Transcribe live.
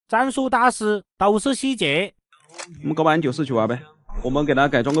战术大师都是细节。我们搞完就死去玩呗。我们给他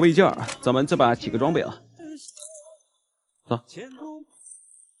改装个背景，咱们这把起个装备啊。走，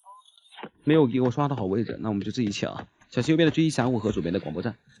没有给我刷的好位置，那我们就自己抢。小心右边的狙击散物和左边的广播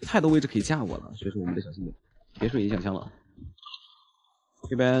站，太多位置可以架我了，所以说我们得小心点，别受影响枪了。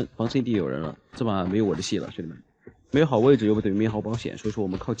这边防身地有人了，这把没有我的戏了，兄弟们。没有好位置又不等于没好保险，所以说我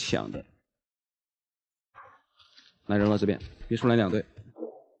们靠抢的。来人了这边，别出来2队。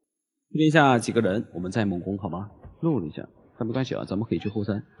确定一下几个人，我们再猛攻好吗？漏了一下，但没关系啊，咱们可以去后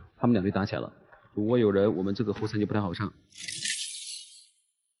山。他们2队打起来了，如果有人，我们这个后山就不太好上。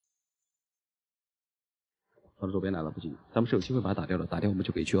跑到左边来了，不行，咱们是有机会把他打掉的，打掉我们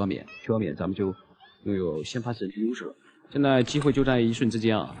就可以去2免，去2免咱们就拥有先发制人的优势了。现在机会就在一瞬之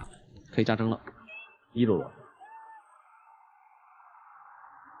间啊，可以扎针了，1楼了。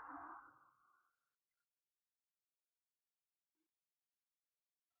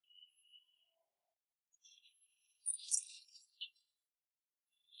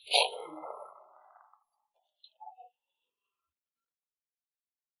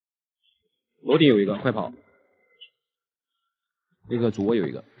楼顶有一个，快跑！那个主卧有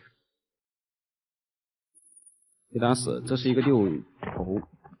一个，被打死。这是一个6头，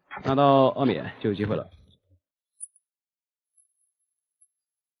拿到2免就有机会了。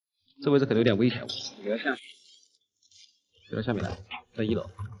这位置可能有点危险，给他下去，给他下面来，在1楼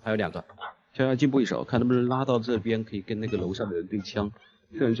还有2个，想要进步一手，看能不能拉到这边，可以跟那个楼上的人对枪。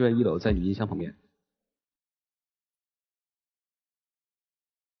这个人就在1楼，在女音箱旁边。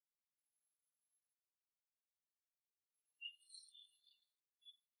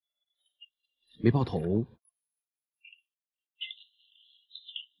没爆头，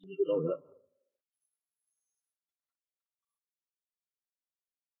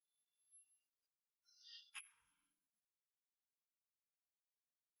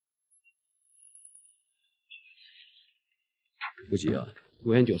不急啊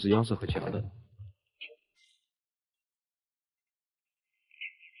，5N91是很强的。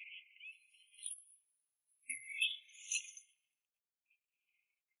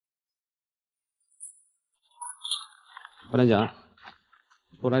不能讲，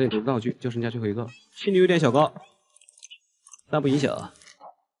多来点毒道具，就剩下最后一个，心率有点小高，但不影响啊，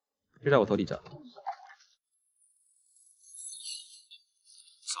就在我头顶上。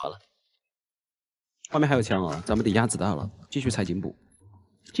好了，外面还有枪啊，咱们得压子弹了，继续踩进步。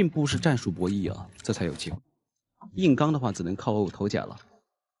进步是战术博弈啊，这才有机会。硬刚的话，只能靠头甲了。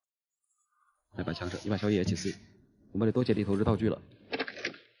来把枪手，一把小野74，我们得多捡点投掷道具了。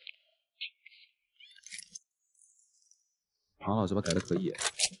好，这把改的可以。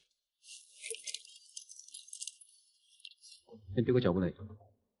先丢个脚步雷，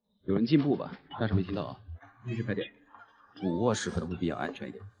有人进步吧？但是没听到啊，继续排点。主卧室可能会比较安全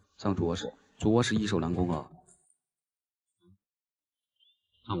一点，上主卧室，主卧室易守难攻啊。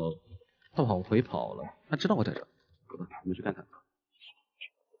上楼，他往回跑了，他知道我在这，走吧，我们去看看。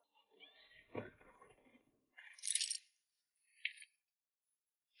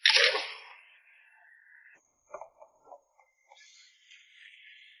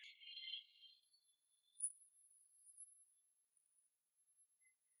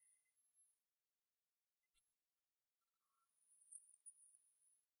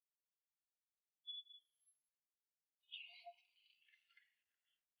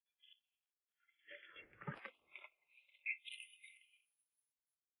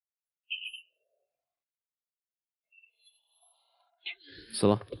死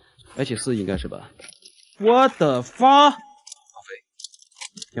了 ，H4应该是吧？我的发，耗费，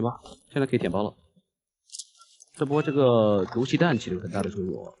填包，现在可以填包了。这波这个游戏弹起了很大的作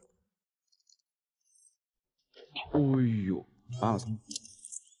用。哎呦，83。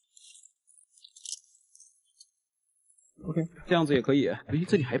OK， 这样子也可以。哎，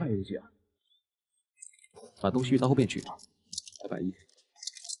这里还把游戏啊？把东西运到后面去，210。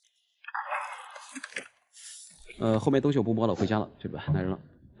后面东西我不摸了，回家了，对吧？来人了，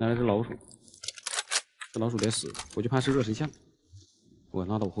来了只老鼠，这老鼠得死，我就怕是热神像。我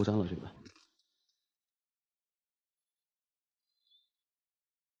拉到我后山了，对吧？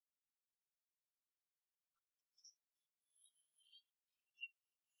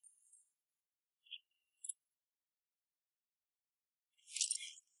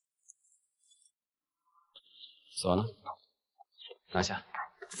死完了，拿下，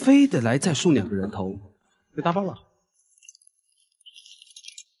非得来再送2个人头，被打爆了，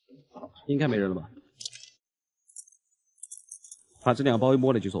应该没人了吧？把这2个包一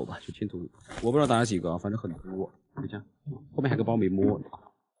摸了就走吧，就清图。我不知道打了几个，反正很多。等一下，后面还有个包没摸。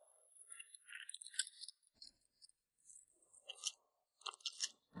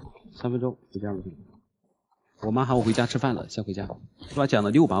3分钟就这样了。我妈喊我回家吃饭了，先回家。这把讲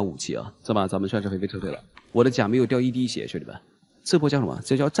了6把武器啊，这把咱们算是飞飞撤退了。我的甲没有掉一滴血，兄弟们。这波叫什么？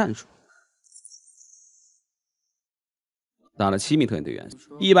这叫战术。打了7名特遣队员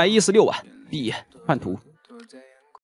，116万。B 换图。